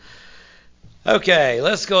Okay,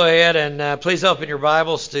 let's go ahead and please open your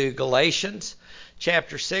Bibles to Galatians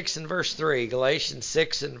chapter 6 and verse 3. Galatians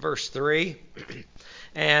 6 and verse 3.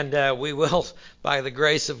 And we will, by the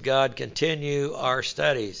grace of God, continue our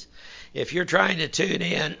studies. If you're trying to tune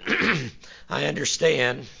in, I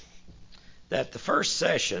understand that the first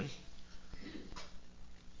session,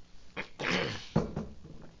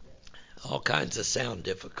 all kinds of sound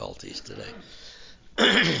difficulties today.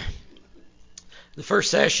 The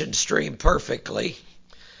first session streamed perfectly,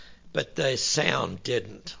 but the sound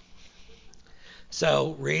didn't.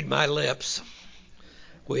 So read my lips.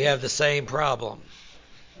 We have the same problem.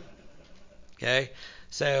 Okay?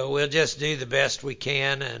 So we'll just do the best we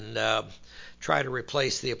can and try to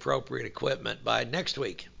replace the appropriate equipment by next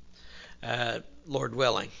week, Lord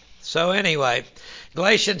willing. So anyway,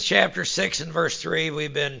 Galatians chapter 6 and verse 3,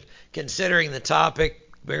 we've been considering the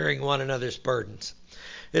topic, bearing one another's burdens.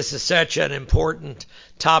 This is such an important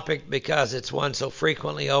topic because it's one so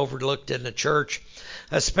frequently overlooked in the church,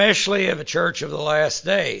 especially of a church of the last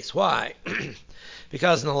days. Why?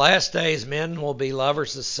 Because in the last days, men will be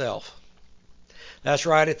lovers of self. That's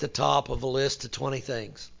right at the top of a list of 20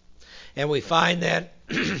 things. And we find that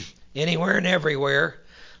anywhere and everywhere.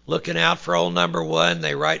 Looking out for old number one,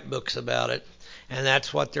 they write books about it, and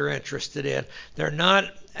that's what they're interested in. They're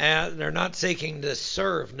not seeking to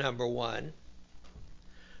serve number one,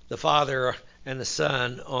 the Father and the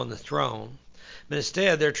Son on the throne, but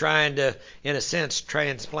instead they're trying to, in a sense,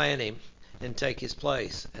 transplant him and take his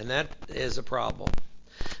place, and that is a problem.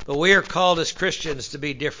 But we are called as Christians to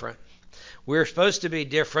be different. We're supposed to be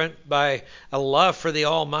different by a love for the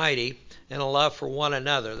Almighty and a love for one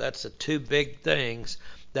another. That's the two big things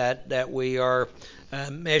that we are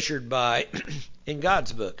measured by in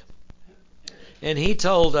God's book. And he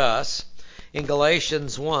told us in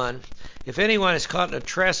Galatians 1, if anyone is caught in a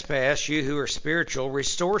trespass, you who are spiritual,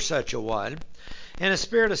 restore such a one in a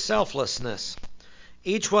spirit of selflessness,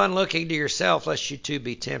 each one looking to yourself, lest you too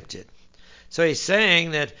be tempted. So he's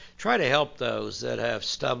saying that try to help those that have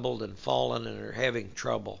stumbled and fallen and are having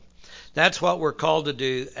trouble. That's what we're called to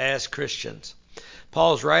do as Christians.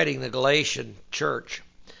 Paul's writing the Galatian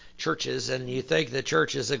churches, and you think the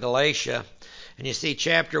churches of Galatia, and you see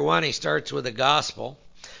chapter 1, he starts with the gospel.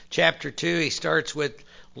 Chapter 2, he starts with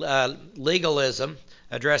legalism,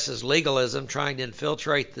 addresses legalism, trying to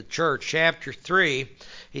infiltrate the church. Chapter 3,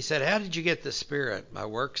 he said, how did you get the Spirit? By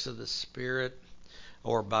works of the Spirit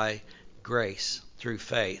or by grace through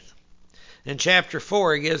faith? In chapter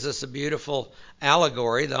 4, he gives us a beautiful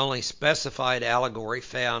allegory, the only specified allegory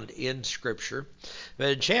found in Scripture.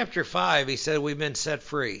 But in chapter 5, he said we've been set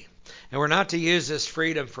free. And we're not to use this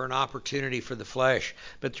freedom for an opportunity for the flesh,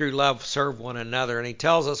 but through love serve one another. And he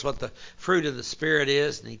tells us what the fruit of the Spirit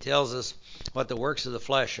is, and he tells us what the works of the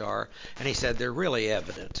flesh are. And he said they're really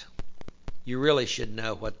evident. You really should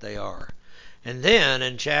know what they are. And then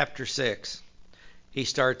in chapter 6, he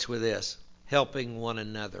starts with this, helping one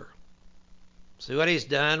another. See what he's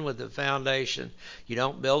done with the foundation? You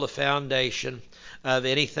don't build a foundation of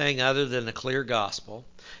anything other than the clear gospel.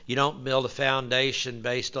 You don't build a foundation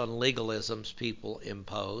based on legalisms people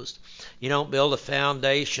imposed. You don't build a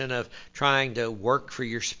foundation of trying to work for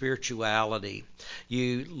your spirituality.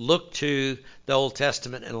 You look to the Old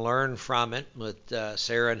Testament and learn from it with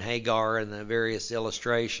Sarah and Hagar and the various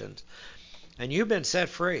illustrations. And you've been set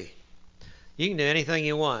free. You can do anything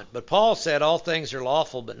you want. But Paul said all things are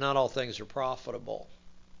lawful, but not all things are profitable.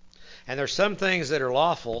 And there's some things that are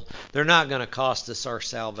lawful. They're not going to cost us our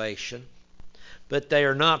salvation. But they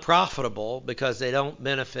are not profitable because they don't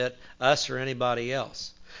benefit us or anybody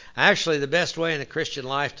else. Actually, the best way in the Christian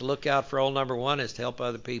life to look out for old number one is to help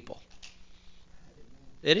other people.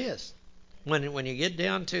 It is. When you get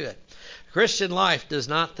down to it. Christian life does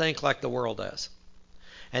not think like the world does.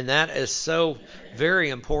 And that is so very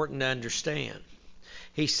important to understand.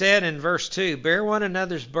 He said in verse 2, bear one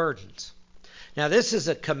another's burdens. Now this is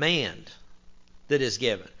a command that is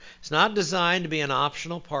given. It's not designed to be an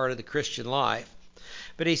optional part of the Christian life.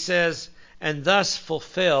 But he says, and thus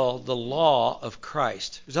fulfill the law of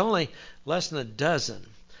Christ. There's only less than a dozen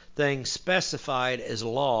things specified as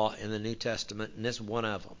law in the New Testament, and this is one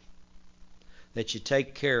of them. That you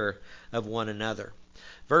take care of one another.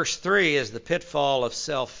 Verse 3 is the pitfall of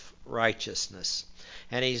self-righteousness.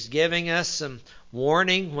 And he's giving us some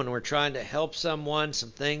warning when we're trying to help someone,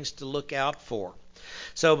 some things to look out for.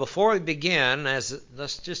 So before we begin,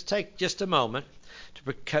 let's just take just a moment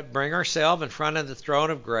to bring ourselves in front of the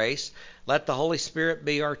throne of grace. Let the Holy Spirit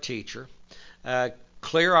be our teacher.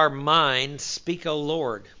 Clear our minds. Speak, O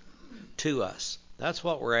Lord, to us. That's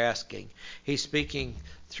what we're asking. He's speaking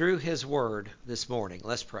through his word this morning.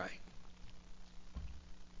 Let's pray.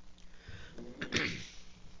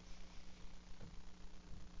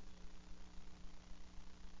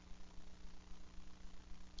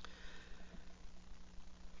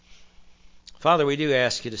 Father, we do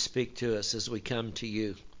ask you to speak to us as we come to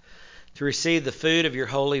you, to receive the food of your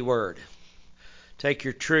holy word. Take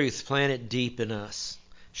your truth, plant it deep in us,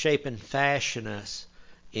 shape and fashion us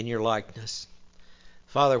in your likeness.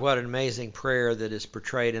 Father, what an amazing prayer that is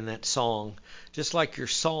portrayed in that song, just like your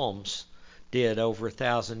Psalms did over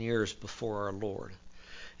 1,000 years before our Lord.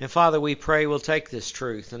 And Father, we pray we'll take this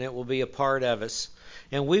truth and it will be a part of us.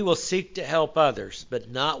 And we will seek to help others, but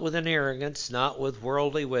not with an arrogance, not with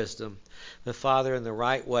worldly wisdom, but Father, in the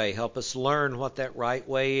right way. Help us learn what that right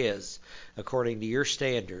way is according to your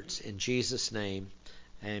standards. In Jesus' name,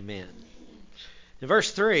 amen. In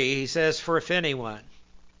verse 3, he says, for if anyone.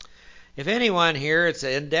 If anyone here, it's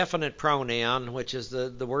an indefinite pronoun, which is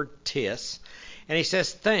the word tis. And he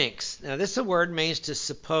says thinks. Now this word means to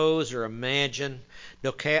suppose or imagine.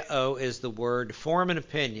 Dokeo is the word to form an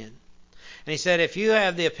opinion. And he said, if you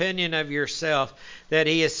have the opinion of yourself that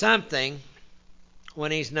he is something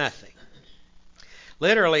when he's nothing.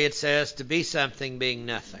 Literally it says to be something being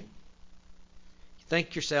nothing.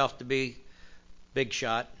 Think yourself to be big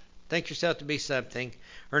shot. Think yourself to be something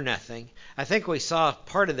or nothing. I think we saw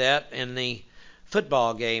part of that in the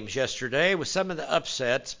football games yesterday with some of the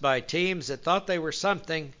upsets by teams that thought they were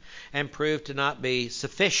something and proved to not be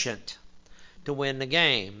sufficient to win the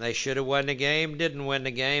game. They should have won the game, didn't win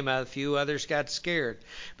the game. A few others got scared.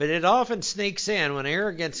 But it often sneaks in when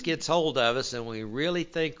arrogance gets hold of us and we really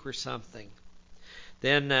think we're something.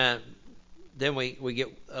 Then we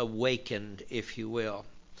get awakened, if you will.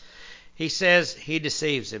 He says he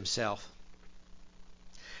deceives himself.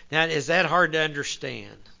 Now, is that hard to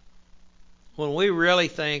understand? When we really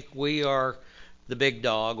think we are the big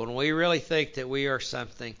dog, when we really think that we are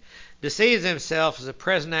something, deceives himself is a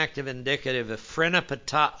present active indicative of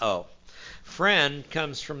phrenopatao. Phren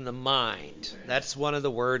comes from the mind. That's one of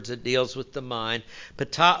the words that deals with the mind.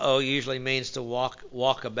 Patao usually means to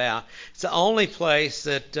walk about. It's the only place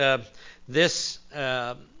that this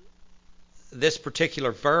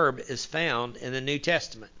particular verb is found in the New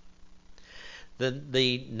Testament.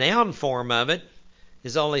 The noun form of it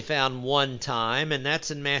is only found one time, and that's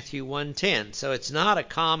in Matthew 1:10. So it's not a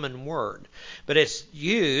common word, but it's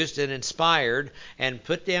used and inspired and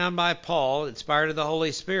put down by Paul, inspired of the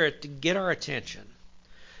Holy Spirit, to get our attention.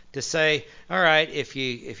 To say, all right, if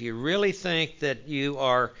you really think that you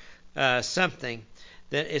are something,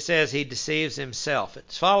 then it says he deceives himself.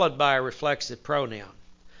 It's followed by a reflexive pronoun.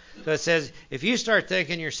 So it says, if you start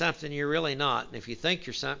thinking you're something you're really not, and if you think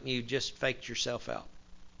you're something, you just faked yourself out.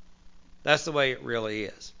 That's the way it really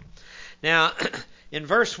is. Now, in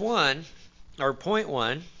verse 1, or point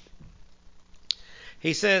 1,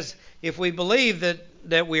 he says, if we believe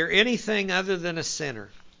that we're anything other than a sinner,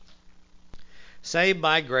 saved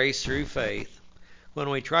by grace through faith,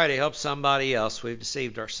 when we try to help somebody else, we've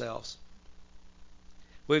deceived ourselves.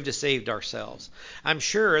 We've deceived ourselves. I'm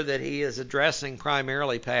sure that he is addressing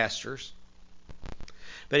primarily pastors,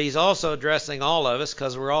 but he's also addressing all of us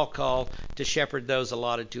because we're all called to shepherd those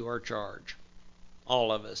allotted to our charge.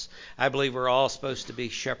 All of us. I believe we're all supposed to be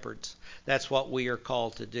shepherds. That's what we are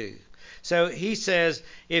called to do. So he says,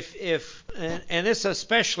 and this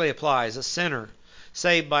especially applies, a sinner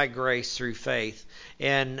saved by grace through faith.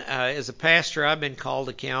 And as a pastor, I've been called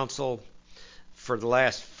to counsel for the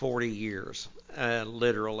last 40 years,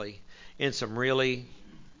 literally, in some really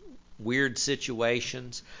weird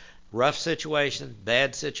situations. Rough situations,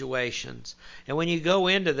 bad situations. And when you go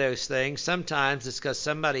into those things, sometimes it's because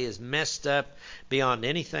somebody is messed up beyond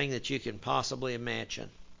anything that you can possibly imagine.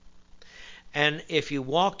 And if you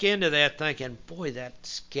walk into that thinking, boy, that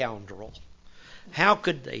scoundrel, how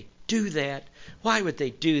could they do that? Why would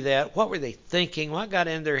they do that? What were they thinking? What got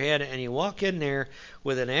in their head? And you walk in there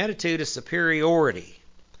with an attitude of superiority,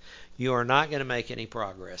 you are not going to make any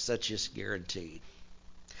progress. That's just guaranteed.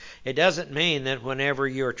 It doesn't mean that whenever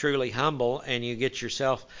you're truly humble and you get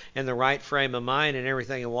yourself in the right frame of mind and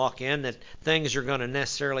everything and walk in, that things are going to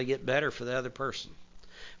necessarily get better for the other person.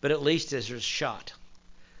 But at least there's a shot.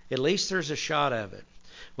 At least there's a shot of it.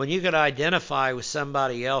 When you could identify with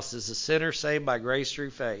somebody else as a sinner saved by grace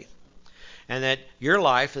through faith, and that your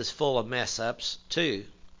life is full of mess-ups too,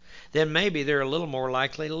 then maybe they're a little more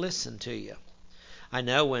likely to listen to you. I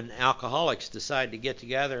know when alcoholics decide to get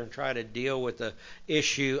together and try to deal with the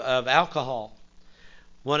issue of alcohol,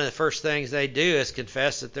 one of the first things they do is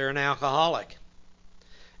confess that they're an alcoholic.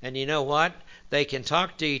 And you know what? They can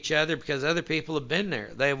talk to each other because other people have been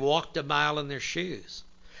there. They've walked a mile in their shoes.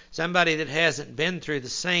 Somebody that hasn't been through the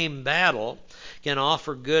same battle can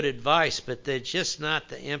offer good advice, but there's just not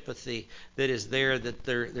the empathy that is there that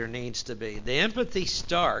there needs to be. The empathy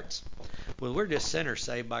starts when we're just sinners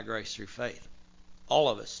saved by grace through faith. All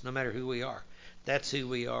of us, no matter who we are. That's who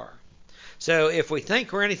we are. So if we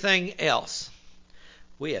think we're anything else,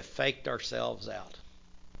 we have faked ourselves out.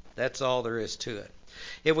 That's all there is to it.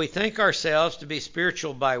 If we think ourselves to be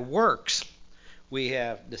spiritual by works, we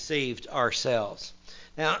have deceived ourselves.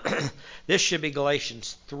 Now, this should be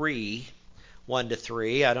Galatians 3,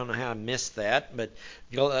 1-3. I don't know how I missed that, but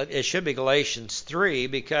it should be Galatians 3,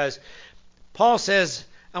 because Paul says,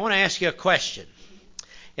 I want to ask you a question.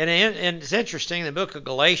 And it's interesting, in the book of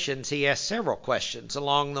Galatians, he asks several questions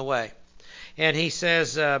along the way. And he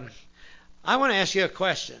says, I want to ask you a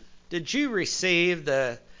question. Did you receive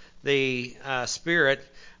the Spirit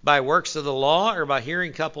by works of the law or by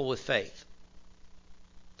hearing coupled with faith?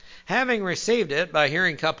 Having received it by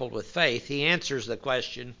hearing coupled with faith, he answers the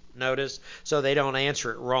question, notice, so they don't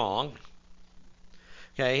answer it wrong.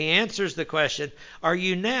 Okay, he answers the question, are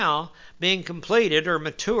you now being completed or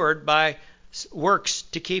matured by works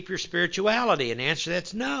to keep your spirituality? And the answer to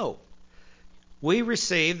that's no. We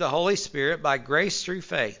receive the Holy Spirit by grace through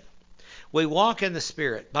faith. We walk in the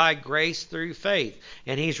Spirit by grace through faith.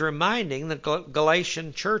 And he's reminding the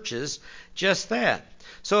Galatian churches just that.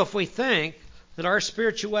 So if we think that our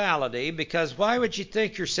spirituality, because why would you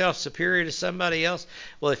think yourself superior to somebody else?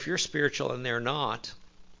 Well, if you're spiritual and they're not.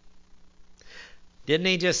 Didn't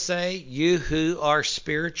he just say, you who are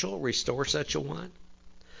spiritual, restore such a one?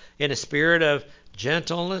 In a spirit of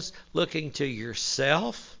gentleness, looking to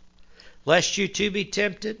yourself, lest you too be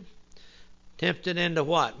tempted. Tempted into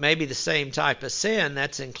what? Maybe the same type of sin,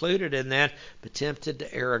 that's included in that, but tempted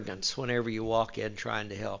to arrogance whenever you walk in trying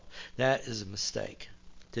to help. That is a mistake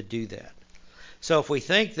to do that. So if we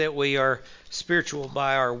think that we are spiritual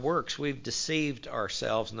by our works, we've deceived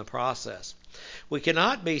ourselves in the process. We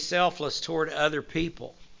cannot be selfless toward other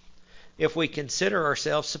people if we consider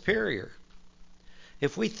ourselves superior.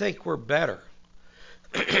 If we think we're better.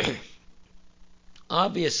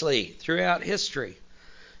 Obviously, throughout history,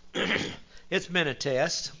 it's been a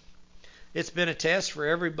test. It's been a test for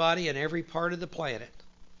everybody in every part of the planet.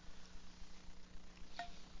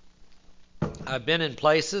 I've been in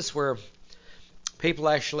places where people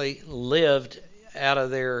actually lived out of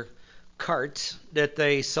their carts that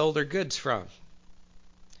they sold their goods from.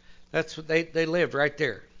 That's what they lived right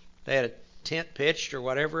there. They had a tent pitched or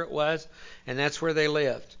whatever it was, and that's where they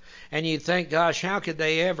lived. And you'd think, gosh, how could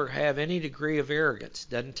they ever have any degree of arrogance?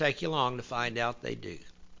 Doesn't take you long to find out they do.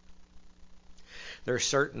 There are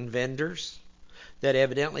certain vendors that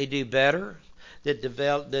evidently do better,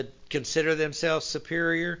 that consider themselves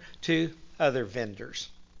superior to other vendors.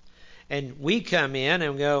 And we come in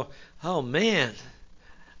and go, oh man,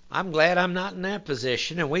 I'm glad I'm not in that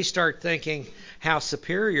position. And we start thinking how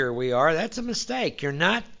superior we are. That's a mistake. You're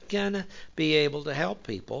not going to be able to help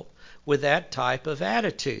people with that type of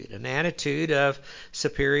attitude, an attitude of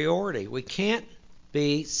superiority. We can't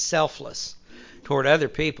be selfless toward other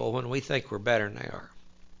people when we think we're better than they are.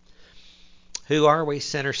 Who are we?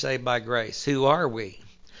 Sinners saved by grace. Who are we?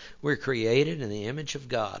 We're created in the image of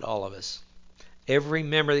God, all of us. Every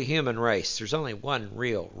member of the human race. There's only one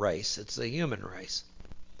real race. It's the human race.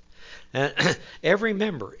 Every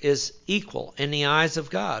member is equal in the eyes of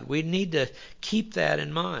God. We need to keep that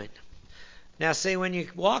in mind. Now, see, when you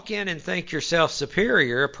walk in and think yourself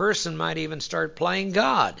superior, a person might even start playing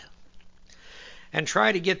God and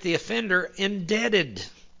try to get the offender indebted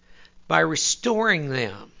by restoring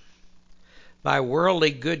them by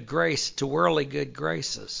worldly good grace to worldly good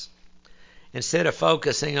graces, instead of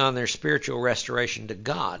focusing on their spiritual restoration to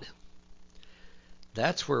God.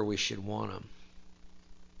 That's where we should want them.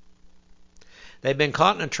 They've been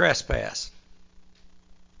caught in a trespass.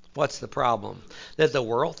 What's the problem? That the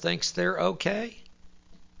world thinks they're okay?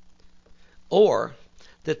 Or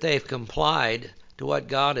that they've complied to what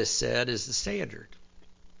God has said is the standard?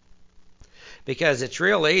 Because it's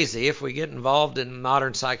real easy, if we get involved in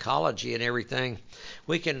modern psychology and everything,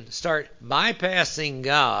 we can start bypassing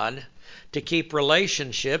God to keep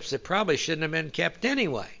relationships that probably shouldn't have been kept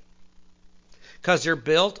anyway, because they're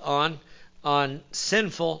built on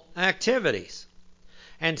sinful activities.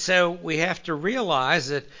 And so we have to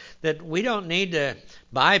realize that we don't need to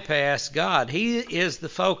bypass God. He is the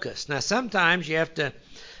focus. Now, sometimes you have to, it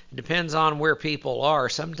depends on where people are.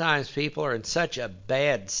 Sometimes people are in such a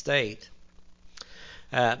bad state,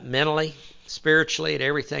 mentally, spiritually, and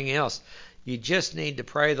everything else. You just need to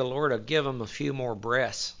pray the Lord will give them a few more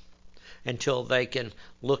breaths until they can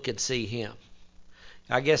look and see Him.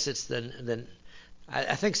 I guess it's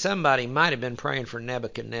I think somebody might have been praying for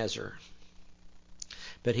Nebuchadnezzar,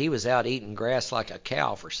 but he was out eating grass like a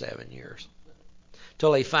cow for 7 years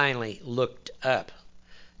till he finally looked up.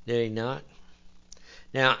 Did he not?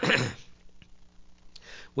 Now,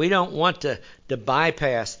 we don't want to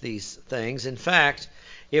bypass these things. In fact,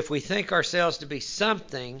 If we think ourselves to be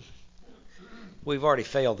something, we've already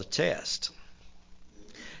failed the test.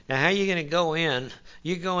 Now, how are you going to go in?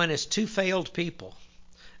 You go in as two failed people,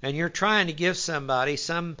 and you're trying to give somebody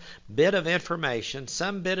some bit of information,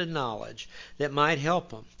 some bit of knowledge that might help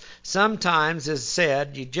them. Sometimes, as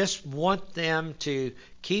said, you just want them to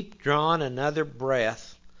keep drawing another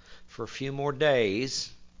breath for a few more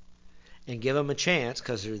days and give them a chance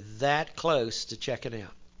because they're that close to checking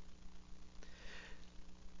out.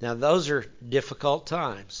 Now, those are difficult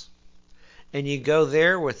times. And you go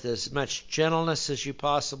there with as much gentleness as you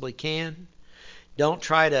possibly can. Don't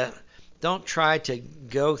try to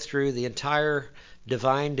go through the entire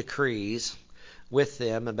divine decrees with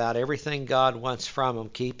them about everything God wants from them.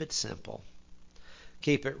 Keep it simple.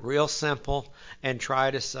 Keep it real simple and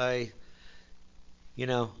try to say,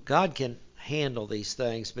 God can handle these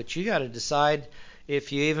things, but you got to decide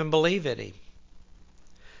if you even believe in Him.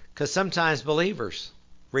 Because sometimes believers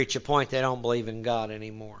reach a point they don't believe in God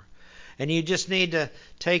anymore. And you just need to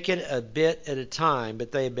take it a bit at a time.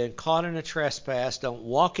 But they've been caught in a trespass. Don't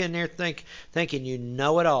walk in there thinking you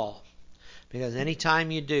know it all. Because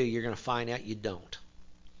anytime you do, you're going to find out you don't.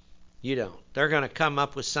 You don't. They're going to come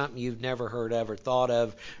up with something you've never heard of or thought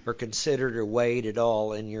of or considered or weighed at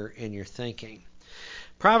all in your thinking.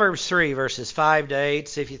 Proverbs 3, verses 5 to 8.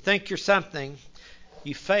 So if you think you're something,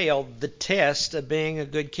 you failed the test of being a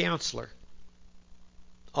good counselor.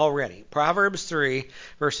 Already. Proverbs 3,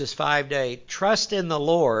 verses 5 to 8. Trust in the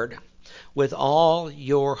Lord with all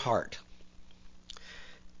your heart.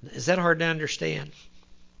 Is that hard to understand?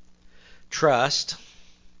 Trust.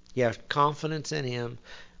 You have confidence in Him.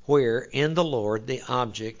 Where? In the Lord, the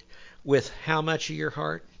object. With how much of your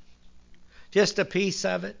heart? Just a piece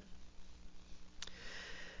of it?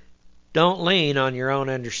 Don't lean on your own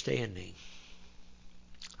understanding.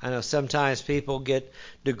 I know sometimes people get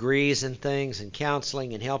degrees in things and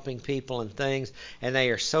counseling and helping people and things, and they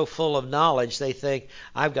are so full of knowledge they think,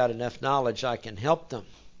 I've got enough knowledge I can help them.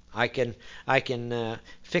 I can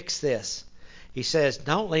fix this. He says,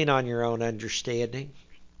 don't lean on your own understanding.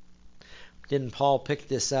 Didn't Paul pick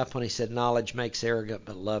this up when he said, knowledge makes arrogant,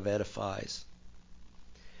 but love edifies?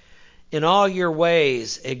 In all your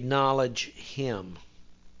ways acknowledge Him,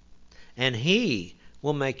 and He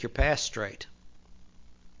will make your path straight.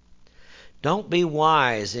 Don't be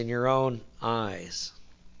wise in your own eyes.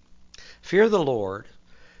 Fear the Lord.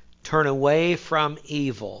 Turn away from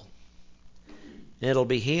evil. It'll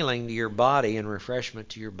be healing to your body and refreshment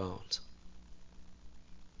to your bones.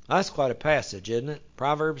 That's quite a passage, isn't it?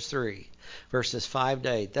 Proverbs 3, verses 5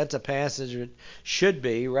 to 8. That's a passage that should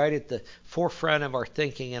be right at the forefront of our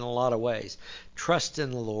thinking in a lot of ways. Trust in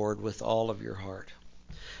the Lord with all of your heart.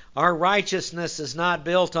 Our righteousness is not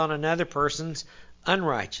built on another person's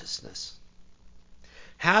unrighteousness.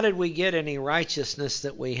 How did we get any righteousness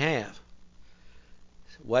that we have?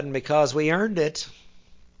 It wasn't because we earned it,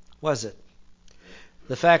 was it?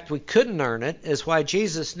 The fact we couldn't earn it is why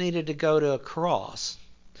Jesus needed to go to a cross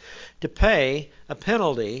to pay a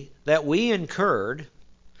penalty that we incurred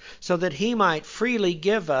so that He might freely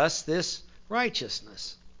give us this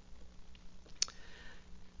righteousness.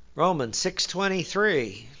 Romans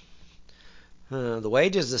 6:23. The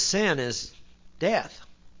wages of sin is death.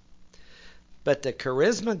 But the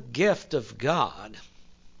charisma gift of God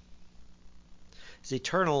is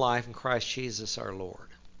eternal life in Christ Jesus our Lord.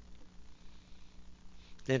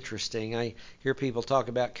 Interesting. I hear people talk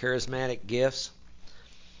about charismatic gifts.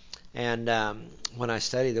 And when I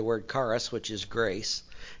study the word charis, which is grace,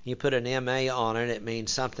 you put an M-A on it, it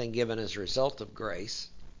means something given as a result of grace.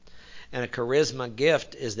 And a charisma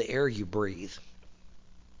gift is the air you breathe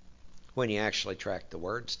when you actually track the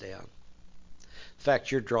words down. In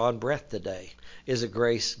fact, your drawing breath today is a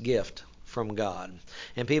grace gift from God.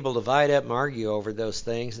 And people divide up and argue over those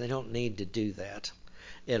things. They don't need to do that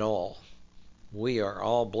at all. We are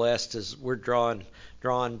all blessed as we're drawing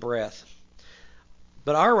breath.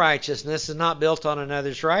 But our righteousness is not built on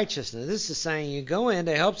another's righteousness. This is saying you go in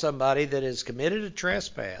to help somebody that has committed a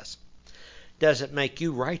trespass. Doesn't make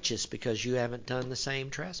you righteous because you haven't done the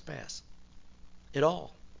same trespass at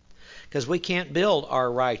all. Because we can't build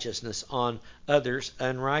our righteousness on others'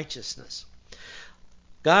 unrighteousness.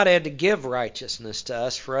 God had to give righteousness to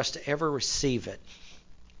us for us to ever receive it.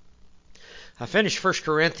 I finished 1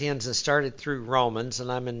 Corinthians and started through Romans,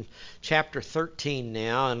 and I'm in chapter 13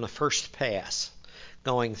 now on the first pass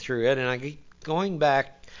going through it. And I keep going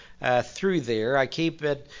back through there. I keep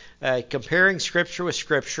it comparing Scripture with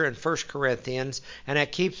Scripture in 1 Corinthians, and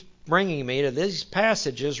it keeps bringing me to these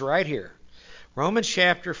passages right here. Romans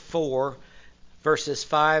chapter 4, verses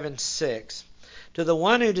 5 and 6. To the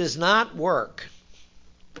one who does not work,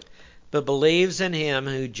 but believes in him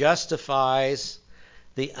who justifies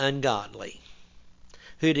the ungodly,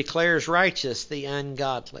 who declares righteous the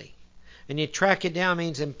ungodly. And you track it down,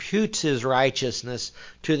 means imputes his righteousness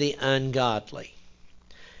to the ungodly.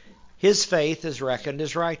 His faith is reckoned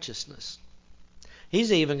as righteousness.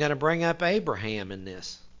 He's even going to bring up Abraham in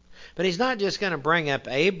this. But he's not just going to bring up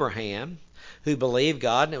Abraham, who believed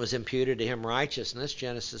God and it was imputed to him righteousness,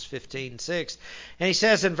 Genesis 15:6. And he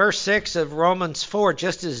says in verse 6 of Romans 4,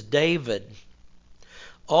 just as David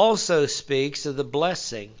also speaks of the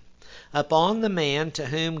blessing upon the man to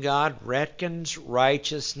whom God reckons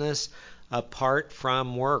righteousness apart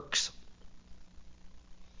from works.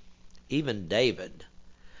 Even David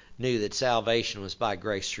knew that salvation was by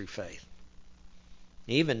grace through faith.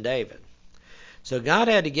 Even David. So God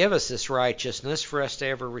had to give us this righteousness for us to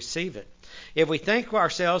ever receive it. If we think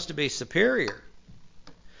ourselves to be superior,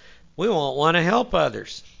 we won't want to help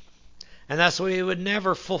others. And that's why we would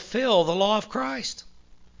never fulfill the law of Christ.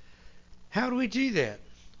 How do we do that?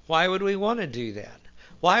 Why would we want to do that?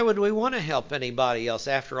 Why would we want to help anybody else?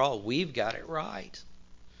 After all, we've got it right.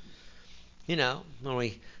 You know, when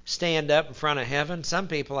we stand up in front of heaven, some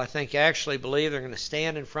people, I think, actually believe they're going to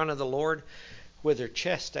stand in front of the Lord with their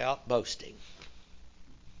chest out boasting.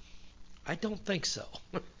 I don't think so.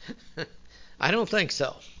 I don't think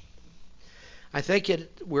so. I think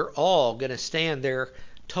we're all going to stand there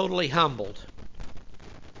totally humbled.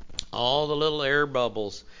 All the little air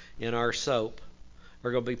bubbles in our soap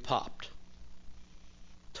are going to be popped.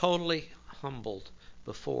 Totally humbled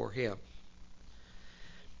before Him.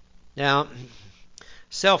 Now,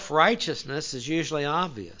 self-righteousness is usually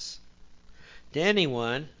obvious to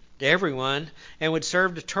anyone, to everyone, and would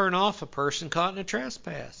serve to turn off a person caught in a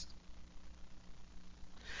trespass.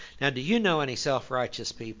 Now, do you know any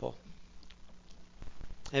self-righteous people?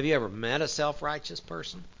 Have you ever met a self-righteous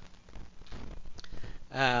person?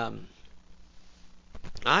 I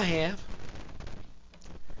have.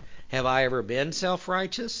 Have I ever been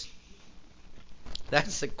self-righteous?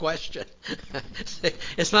 That's the question.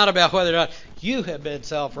 It's not about whether or not you have been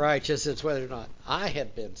self-righteous. It's whether or not I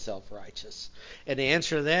have been self-righteous. And the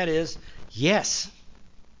answer to that is yes.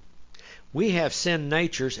 We have sin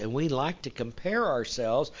natures, and we like to compare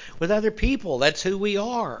ourselves with other people. That's who we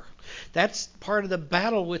are. That's part of the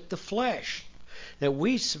battle with the flesh, that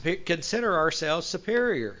we consider ourselves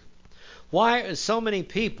superior. Why do so many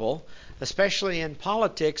people, especially in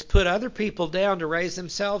politics, put other people down to raise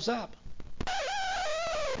themselves up?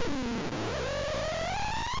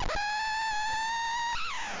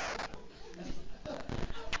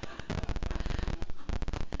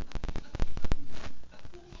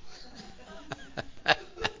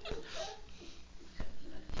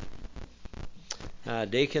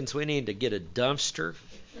 Deacons, we need to get a dumpster.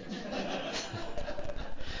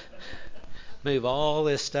 Move all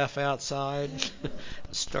this stuff outside.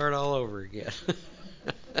 Start all over again.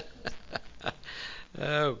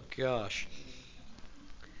 Oh, gosh.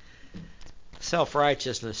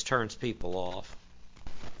 Self-righteousness turns people off.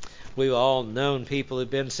 We've all known people who've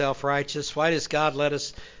been self-righteous. Why does God let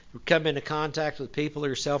us come into contact with people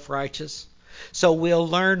who are self-righteous? So we'll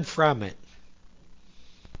learn from it.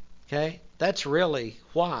 Okay? That's really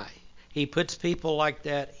why He puts people like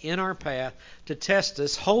that in our path to test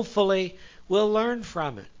us. Hopefully, we'll learn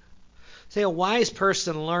from it. See, a wise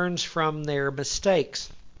person learns from their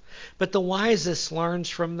mistakes, but the wisest learns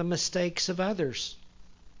from the mistakes of others.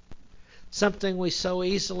 Something we so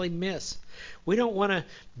easily miss. We don't want to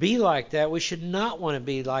be like that. We should not want to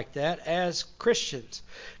be like that as Christians.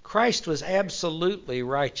 Christ was absolutely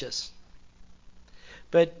righteous.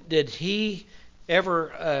 But did He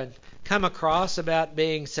ever come across about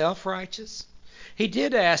being self-righteous? He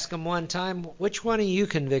did ask him one time, which one of you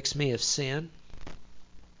convicts me of sin?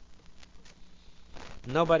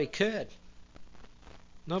 Nobody could.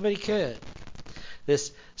 Nobody could.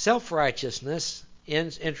 This self-righteousness,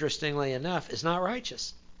 interestingly enough, is not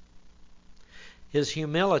righteous. His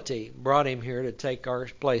humility brought Him here to take our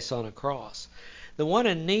place on a cross. The one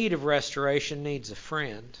in need of restoration needs a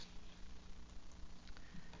friend.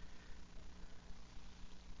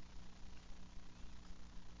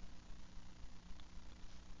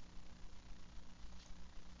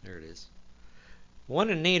 There it is. One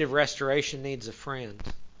in need of restoration needs a friend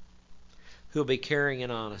who will be caring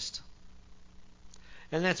and honest.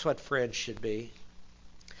 And that's what friends should be.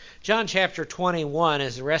 John chapter 21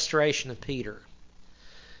 is the restoration of Peter.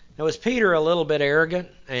 Now, was Peter a little bit arrogant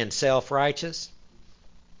and self-righteous?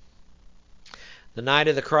 The night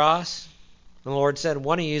of the cross, the Lord said,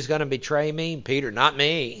 one of you is going to betray me. And Peter, not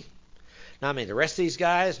me. Not me. The rest of these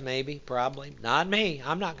guys, maybe, probably. Not me.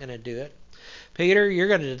 I'm not going to do it. Peter, you're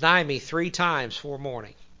going to deny me 3 times before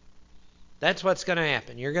morning. That's what's going to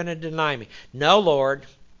happen. You're going to deny me. No, Lord,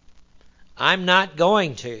 I'm not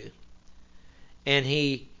going to. And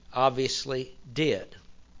he obviously did.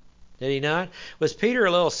 Did he not? Was Peter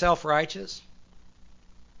a little self-righteous?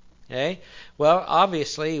 Okay. Well,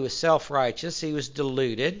 obviously he was self-righteous. He was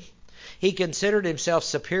deluded. He considered himself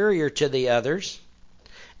superior to the others,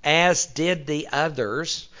 as did the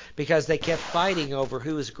others, because they kept fighting over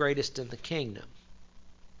who was greatest in the kingdom.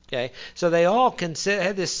 Okay. So they all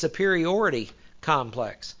had this superiority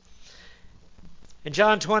complex. In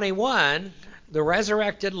John 21, the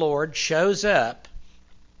resurrected Lord shows up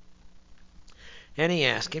and he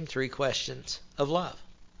asked him 3 questions of love.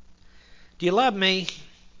 Do you love me,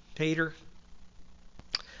 Peter?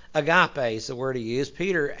 Agape is the word he used.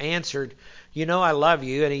 Peter answered, you know I love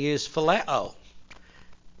you, and he used phileo.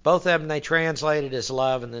 Both of them they translated as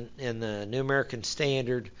love in the New American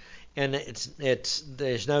Standard, and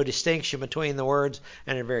there's no distinction between the words,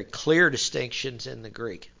 and there are very clear distinctions in the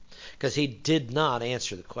Greek, because he did not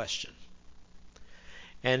answer the question.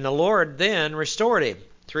 And the Lord then restored him.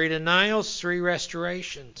 3 denials, 3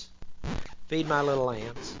 restorations. Feed my little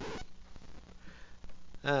lambs.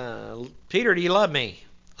 Peter, do you love me?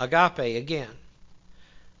 Agape again.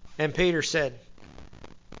 And Peter said,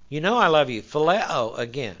 you know I love you. Phileo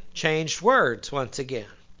again. Changed words once again.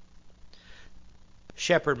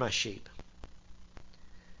 Shepherd my sheep.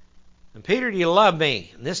 And Peter, do you love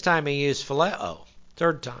me? And this time he used phileo.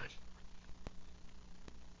 3rd time.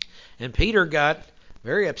 And Peter got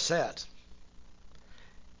very upset.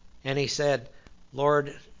 And he said,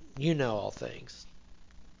 Lord, you know all things.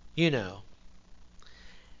 You know.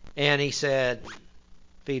 And he said,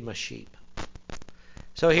 feed my sheep.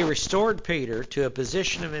 So he restored Peter to a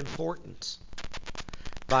position of importance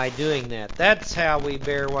by doing that. That's how we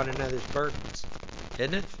bear one another's burdens,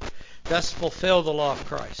 isn't it? Thus fulfill the law of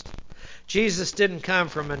Christ. Jesus didn't come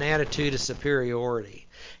from an attitude of superiority.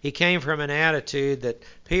 He came from an attitude that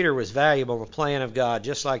Peter was valuable in the plan of God,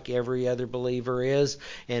 just like every other believer is,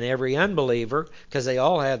 and every unbeliever, because they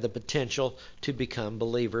all have the potential to become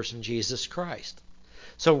believers in Jesus Christ.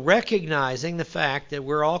 So recognizing the fact that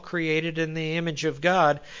we're all created in the image of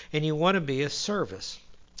God, and you want to be of service.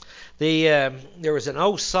 There was an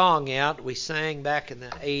old song out we sang back in the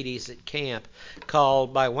 80s at camp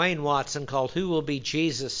by Wayne Watson called Who Will Be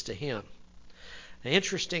Jesus to Him? An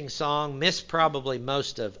interesting song, missed probably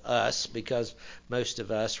most of us because most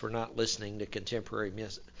of us were not listening to contemporary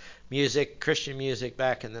music, Christian music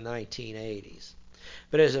back in the 1980s.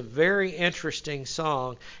 But it's a very interesting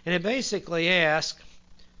song, and it basically asks,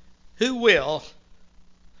 who will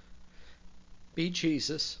be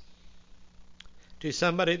Jesus to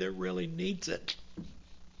somebody that really needs it?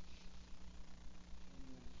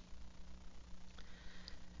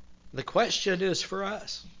 The question is for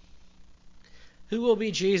us. Who will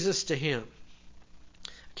be Jesus to him?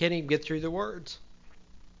 I can't even get through the words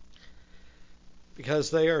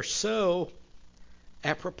because they are so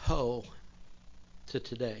apropos to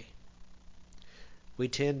today. We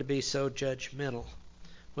tend to be so judgmental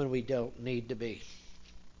when we don't need to be.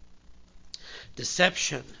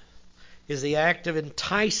 Deception is the act of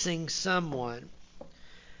enticing someone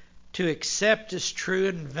to accept as true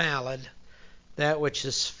and valid that which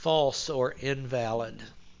is false or invalid.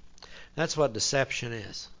 That's what deception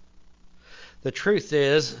is. The truth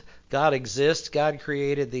is, God exists. God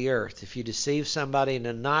created the earth. If you deceive somebody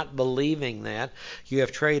into not believing that, you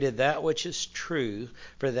have traded that which is true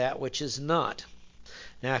for that which is not.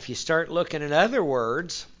 Now, if you start looking at other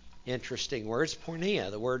words, interesting words,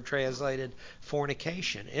 porneia, the word translated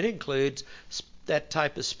fornication, it includes that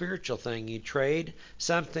type of spiritual thing. You trade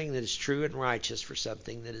something that is true and righteous for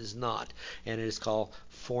something that is not, and it is called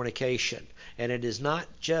fornication. And it is not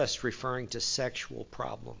just referring to sexual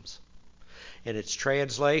problems. In its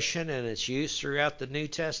translation and its use throughout the New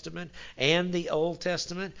Testament and the Old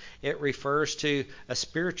Testament, it refers to a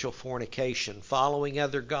spiritual fornication, following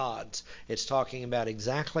other gods. It's talking about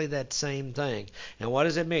exactly that same thing. And what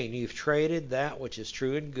does it mean? You've traded that which is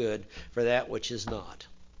true and good for that which is not.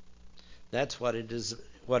 That's what it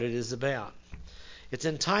is about. It's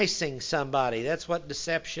enticing somebody. That's what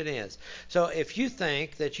deception is. So if you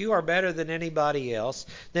think that you are better than anybody else,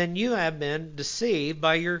 then you have been deceived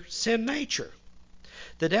by your sin nature.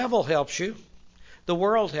 The devil helps you. The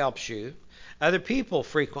world helps you. Other people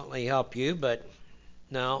frequently help you, but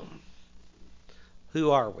no.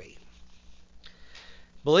 Who are we?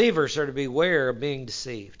 Believers are to beware of being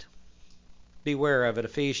deceived. Beware of it.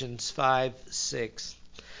 Ephesians 5:6.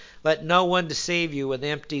 Let no one deceive you with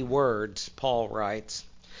empty words, Paul writes.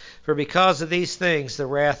 For because of these things the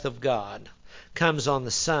wrath of God comes on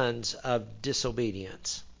the sons of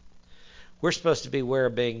disobedience. We're supposed to beware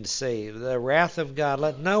of being deceived. The wrath of God,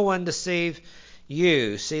 let no one deceive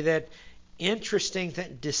you. See that interesting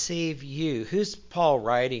thing, deceive you. Who's Paul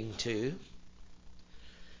writing to?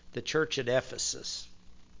 The church at Ephesus.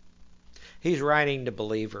 He's writing to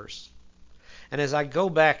believers. And as I go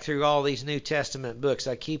back through all these New Testament books,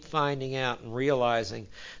 I keep finding out and realizing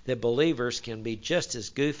that believers can be just as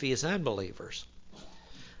goofy as unbelievers.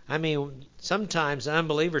 I mean, sometimes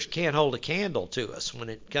unbelievers can't hold a candle to us when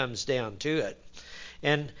it comes down to it.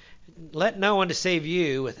 And let no one deceive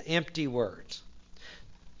you with empty words.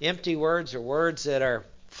 Empty words are words that are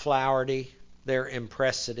flowery. They're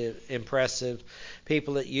impressive.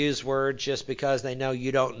 People that use words just because they know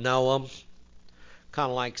you don't know them. Kind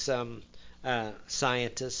of like some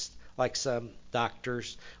scientists, like some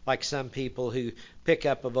doctors, like some people who pick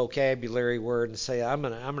up a vocabulary word and say, I'm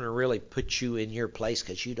gonna really put you in your place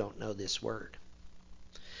because you don't know this word.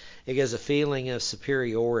 It gives a feeling of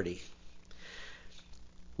superiority.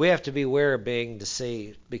 We have to beware of being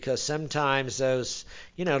deceived because sometimes those,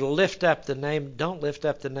 to lift up the name, don't lift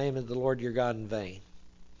up the name of the Lord your God in vain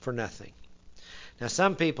for nothing. Now,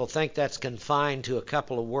 some people think that's confined to a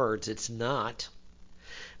couple of words. It's not.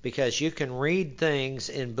 Because you can read things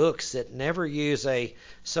in books that never use a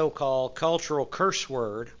so-called cultural curse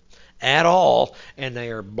word at all, and they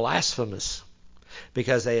are blasphemous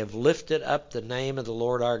because they have lifted up the name of the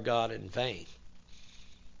Lord our God in vain.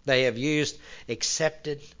 They have used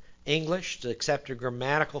accepted English, accepted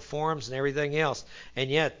grammatical forms and everything else, and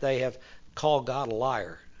yet they have called God a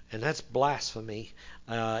liar, and that's blasphemy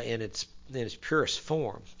in its purest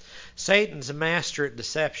form. Satan's a master at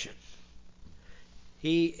deception.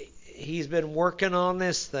 He's been working on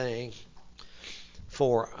this thing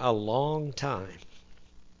for a long time.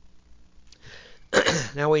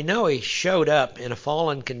 Now we know he showed up in a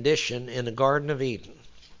fallen condition in the Garden of Eden.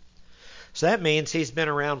 So that means he's been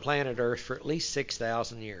around planet Earth for at least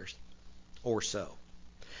 6,000 years or so.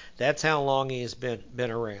 That's how long he has been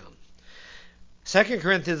around. 2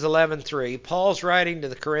 Corinthians 11:3, Paul's writing to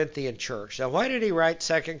the Corinthian church. Now why did he write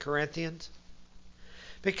 2 Corinthians?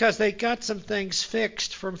 Because they got some things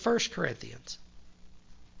fixed from 1 Corinthians.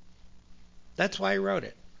 That's why he wrote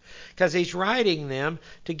it. Because he's writing them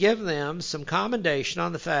to give them some commendation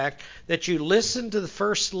on the fact that you listened to the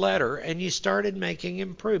first letter and you started making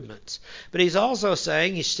improvements. But he's also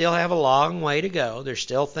saying you still have a long way to go. There's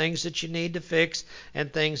still things that you need to fix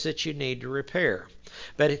and things that you need to repair.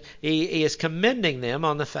 But he is commending them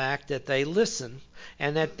on the fact that they listen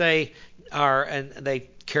and that they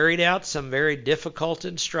carried out some very difficult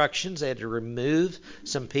instructions. They had to remove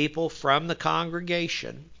some people from the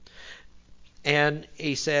congregation. And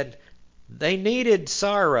he said they needed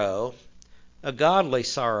sorrow, a godly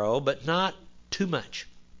sorrow, but not too much.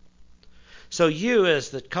 So you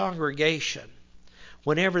as the congregation,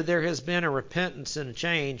 whenever there has been a repentance and a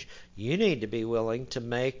change, you need to be willing to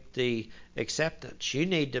make the acceptance. You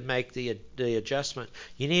need to make the adjustment.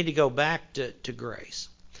 You need to go back to grace.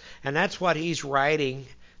 And that's what he's writing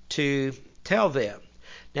to tell them.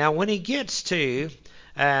 Now, when he gets to,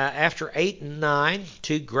 after 8 and 9,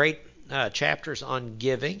 two great chapters on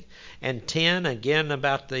giving, and 10, again,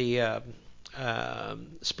 about the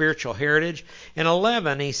spiritual heritage. In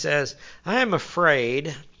 11, he says, I am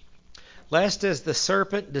afraid, lest as the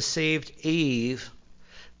serpent deceived Eve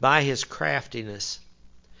by his craftiness.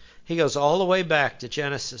 He goes all the way back to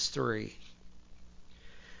Genesis 3.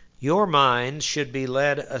 Your minds should be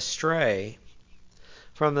led astray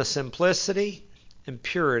from the simplicity and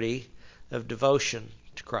purity of devotion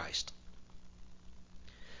to Christ.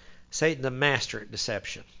 Satan's a master at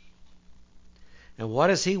deception. And what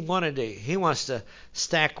does he want to do? He wants to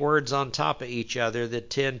stack words on top of each other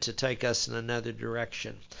that tend to take us in another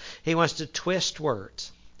direction. He wants to twist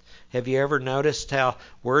words. Have you ever noticed how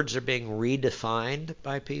words are being redefined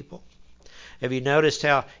by people? Have you noticed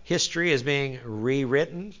how history is being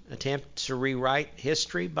rewritten, attempts to rewrite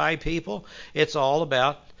history by people? It's all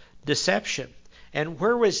about deception. And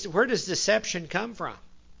where does deception come from?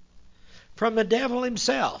 From the devil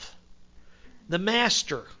himself, the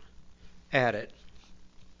master at it.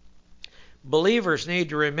 Believers need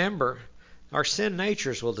to remember our sin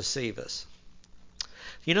natures will deceive us.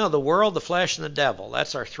 You know, the world, the flesh, and the devil,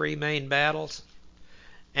 that's our three main battles.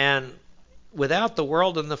 And without the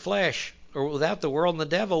world and the flesh, or without the world and the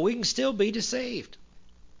devil, we can still be deceived.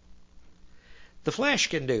 The flesh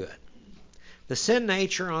can do it. The sin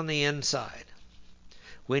nature on the inside.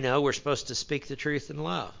 We know we're supposed to speak the truth in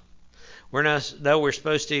love. We're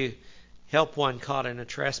supposed to help one caught in a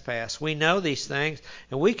trespass. We know these things,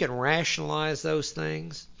 and we can rationalize those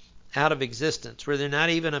things out of existence where they're not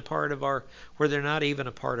even a part of our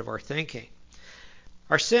thinking.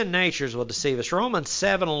 Our sin natures will deceive us. Romans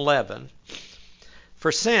 7:11.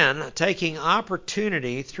 For sin, taking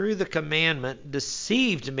opportunity through the commandment,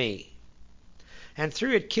 deceived me, and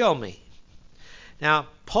through it killed me. Now,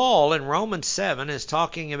 Paul in Romans 7 is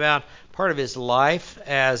talking about part of his life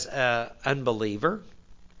as an unbeliever,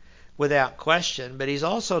 without question, but he's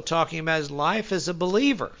also talking about his life as a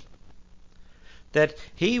believer. That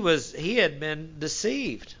he had been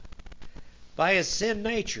deceived by his sin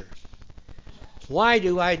nature. Why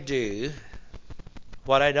do I do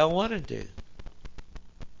what I don't want to do?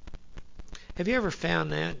 Have you ever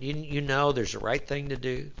found that? You know there's a right thing to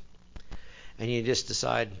do, and you just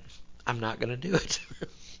decide, I'm not going to do it.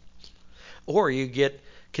 Or you get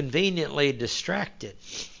conveniently distracted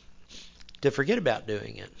to forget about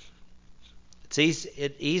doing it.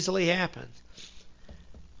 It easily happens.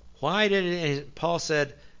 Why did it? Paul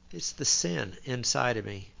said, it's the sin inside of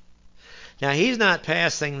me. Now, he's not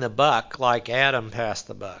passing the buck like Adam passed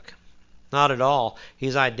the buck. Not at all.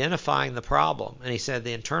 He's identifying the problem. And he said,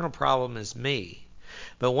 the internal problem is me.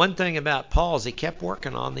 But one thing about Paul is he kept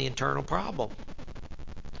working on the internal problem.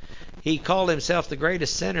 He called himself the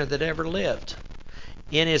greatest sinner that ever lived.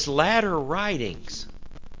 In his latter writings.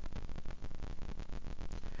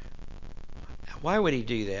 Why would he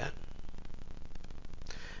do that?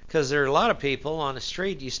 Because there are a lot of people on the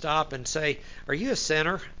street, you stop and say, are you a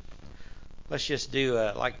sinner? Let's just do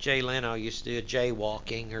like Jay Leno used to do, a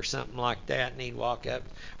jaywalking or something like that, and he'd walk up.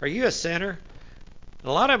 Are you a sinner? And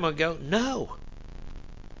a lot of them would go, no.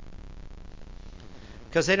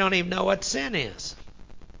 Because they don't even know what sin is.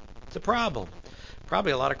 It's a problem.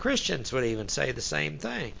 Probably a lot of Christians would even say the same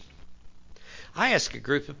thing. I asked a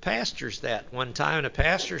group of pastors that one time at a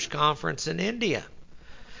pastor's conference in India.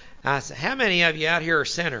 I said, how many of you out here are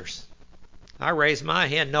sinners? I raised my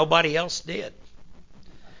hand. Nobody else did.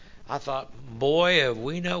 I thought, boy,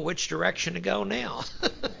 we know which direction to go now.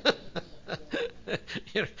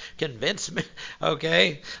 Convince me.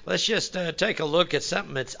 Okay, let's just take a look at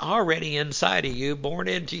something that's already inside of you, born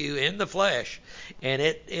into you in the flesh, and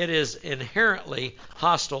it is inherently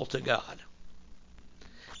hostile to God.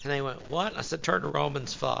 And they went, what? I said, turn to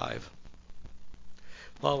Romans 5.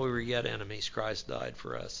 While we were yet enemies, Christ died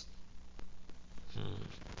for us.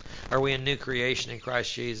 Are we a new creation in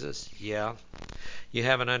Christ Jesus? Yeah. You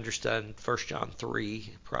haven't understood 1 John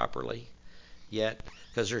 3 properly yet,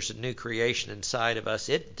 because there's a new creation inside of us.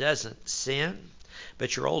 It doesn't sin,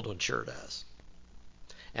 but your old one sure does.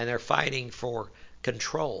 And they're fighting for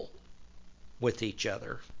control with each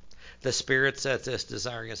other. The Spirit sets this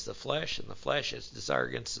desire against the flesh, and the flesh is desire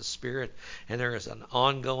against the Spirit, and there is an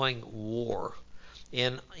ongoing war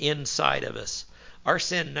inside of us. Our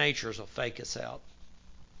sin natures will fake us out.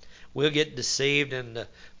 We'll get deceived into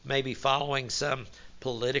maybe following some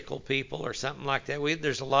political people or something like that.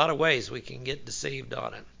 There's a lot of ways we can get deceived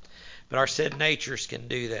on it. But our sin natures can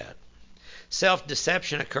do that.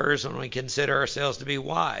 Self-deception occurs when we consider ourselves to be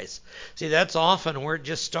wise. See, that's often where it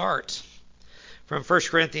just starts. From 1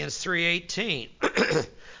 Corinthians 3:18,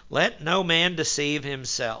 let no man deceive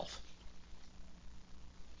himself.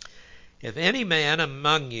 If any man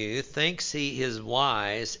among you thinks he is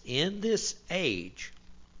wise in this age,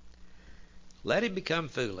 let him become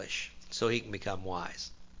foolish so he can become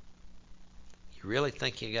wise. You really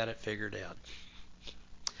think you got it figured out?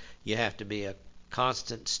 You have to be a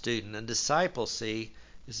constant student. A disciple, see,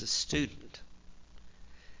 is a student.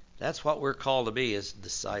 That's what we're called to be as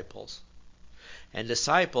disciples. And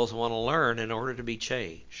disciples want to learn in order to be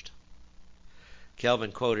changed.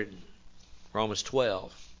 Kelvin quoted Romans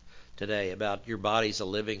 12 today about your body's a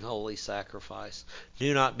living, holy sacrifice.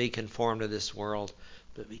 Do not be conformed to this world,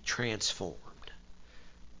 but be transformed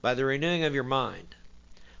by the renewing of your mind.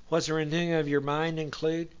 What's the renewing of your mind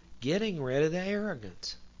include? Getting rid of the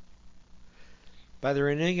arrogance. By the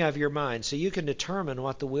renewing of your mind. So you can determine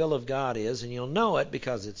what the will of God is, and you'll know it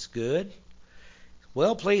because it's good,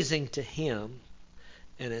 well-pleasing to Him,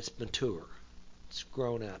 and it's mature. It's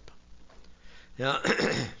grown up. Now,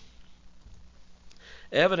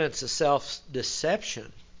 evidence of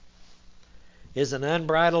self-deception is an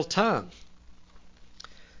unbridled tongue.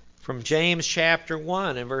 From James chapter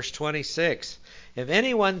 1 and verse 26. If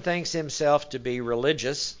anyone thinks himself to be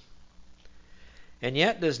religious, and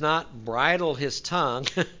yet does not bridle his tongue,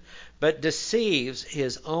 but deceives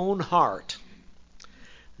his own heart,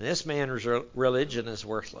 this man's religion is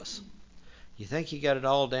worthless. You think you got it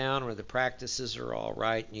all down, or the practices are all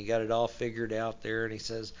right, and you got it all figured out there, and he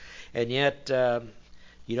says, and yet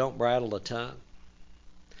you don't bridle the tongue.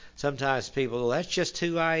 Sometimes people, well, that's just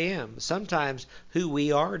who I am. Sometimes who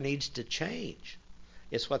we are needs to change.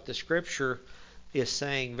 It's what the Scripture is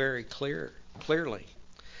saying very clearly.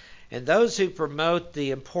 And those who promote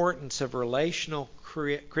the importance of relational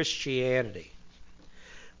Christianity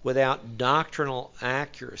without doctrinal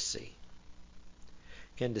accuracy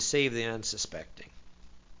can deceive the unsuspecting.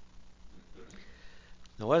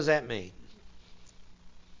 Now, what does that mean?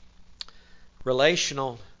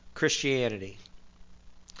 Relational Christianity.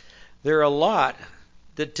 There are a lot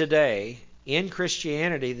that today in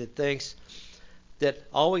Christianity that thinks that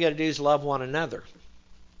all we got to do is love one another.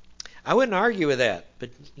 I wouldn't argue with that, but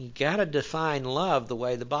you got to define love the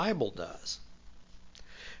way the Bible does.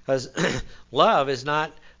 Because love is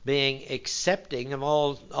not being accepting of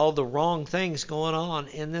all the wrong things going on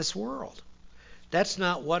in this world. That's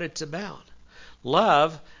not what it's about.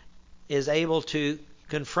 Love is able to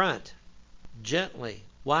confront gently,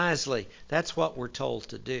 wisely. That's what we're told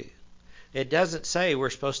to do. It doesn't say we're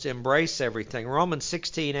supposed to embrace everything. Romans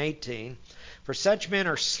 16:18, for such men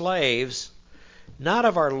are slaves, not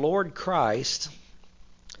of our Lord Christ,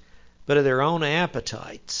 but of their own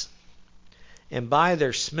appetites. And by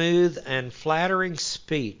their smooth and flattering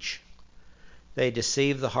speech, they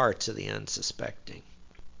deceive the hearts of the unsuspecting.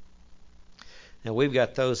 Now, we've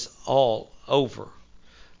got those all over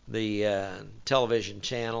the television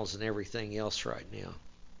channels and everything else right now.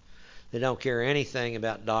 They don't care anything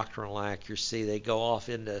about doctrinal accuracy. They go off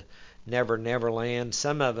into Never Never Land.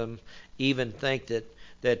 Some of them even think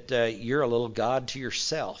that you're a little God to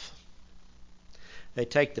yourself. They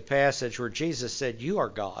take the passage where Jesus said, you are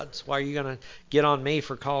gods. Why are you going to get on me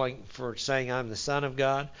for saying I'm the Son of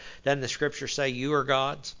God? Doesn't the Scripture say you are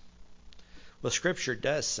gods? Well, Scripture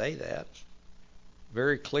does say that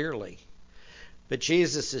very clearly. But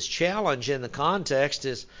Jesus' challenge in the context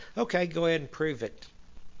is, okay, go ahead and prove it.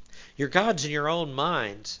 You're gods in your own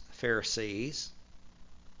minds, Pharisees.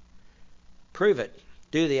 Prove it.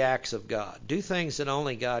 Do the acts of God. Do things that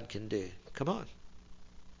only God can do. Come on.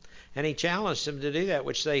 And he challenged them to do that,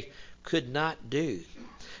 which they could not do.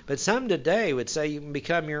 But some today would say you can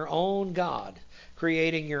become your own God,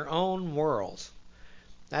 creating your own worlds.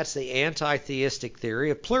 That's the anti-theistic theory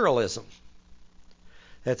of pluralism,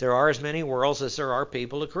 that there are as many worlds as there are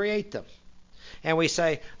people to create them. And we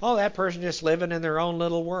say, oh, that person just living in their own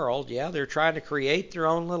little world. Yeah, they're trying to create their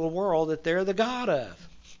own little world that they're the God of.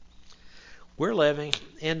 We're living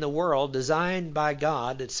in the world designed by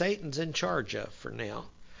God that Satan's in charge of for now,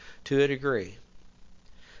 to a degree.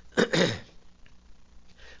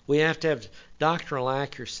 We have to have doctrinal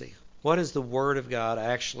accuracy. What does the Word of God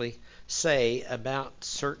actually say about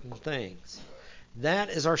certain things? That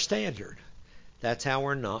is our standard. That's how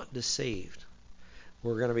we're not deceived.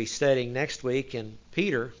 We're going to be studying next week in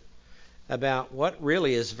Peter about what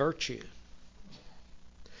really is virtue.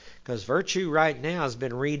 Because virtue right now has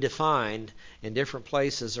been redefined in different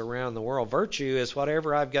places around the world. Virtue is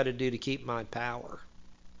whatever I've got to do to keep my power.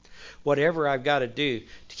 Whatever I've got to do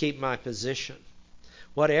to keep my position.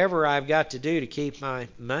 Whatever I've got to do to keep my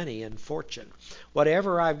money and fortune.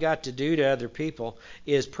 Whatever I've got to do to other people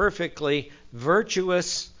is perfectly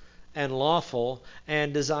virtuous and lawful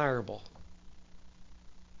and desirable.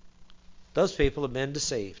 Those people have been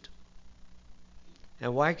deceived.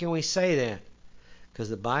 And why can we say that? Because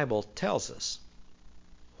the Bible tells us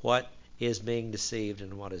what is being deceived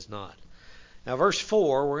and what is not. Now, verse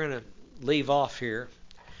 4, we're going to leave off here.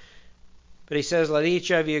 But he says, let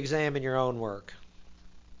each of you examine your own work.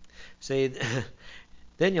 See,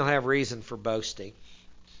 then you'll have reason for boasting.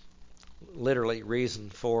 Literally, reason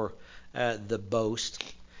for the boast.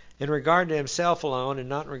 In regard to himself alone and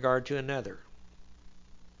not in regard to another.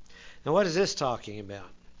 Now, what is this talking about?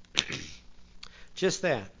 Just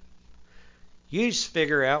that. You just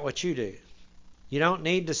figure out what you do. You don't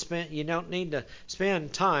need to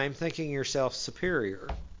spend time thinking yourself superior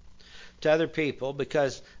to other people,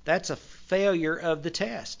 because that's a failure of the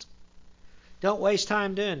test. Don't waste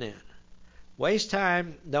time doing that.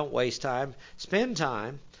 Don't waste time. Spend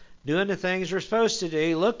time doing the things we're supposed to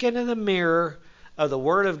do. Look into the mirror of the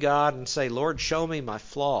Word of God and say, Lord, show me my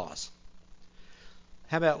flaws.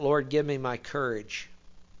 How about, Lord, give me my courage.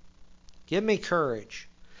 Give me courage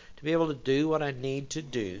to be able to do what I need to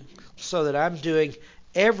do so that I'm doing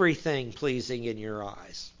everything pleasing in your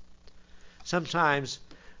eyes. Sometimes,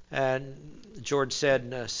 George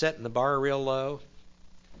said, setting the bar real low.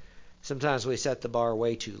 Sometimes we set the bar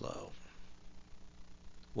way too low.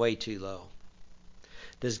 Way too low.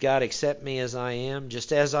 Does God accept me as I am?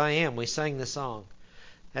 Just as I am. We sang the song.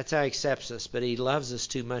 That's how he accepts us, but he loves us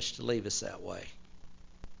too much to leave us that way.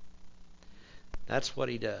 That's what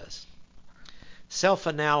he does.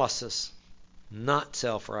 Self-analysis, not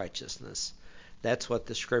self-righteousness. That's what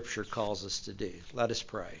the Scripture calls us to do. Let us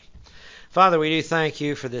pray. Father, we do thank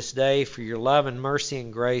you for this day, for your love and mercy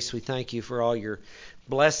and grace. We thank you for all your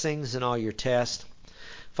blessings and all your tests.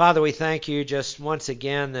 Father, we thank you just once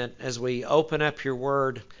again that as we open up your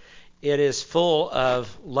word, it is full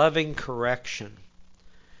of loving correction.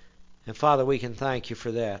 And Father, we can thank you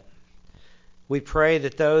for that. We pray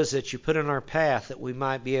that those that you put in our path, that we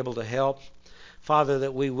might be able to help. Father,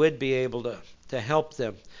 that we would be able to help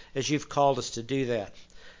them as you've called us to do that.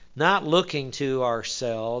 Not looking to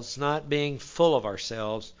ourselves, not being full of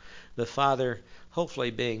ourselves, but Father,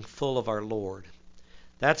 hopefully being full of our Lord.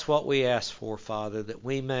 That's what we ask for, Father, that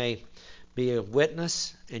we may be a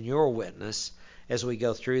witness and your witness as we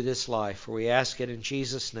go through this life. For we ask it in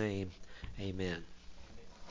Jesus' name. Amen.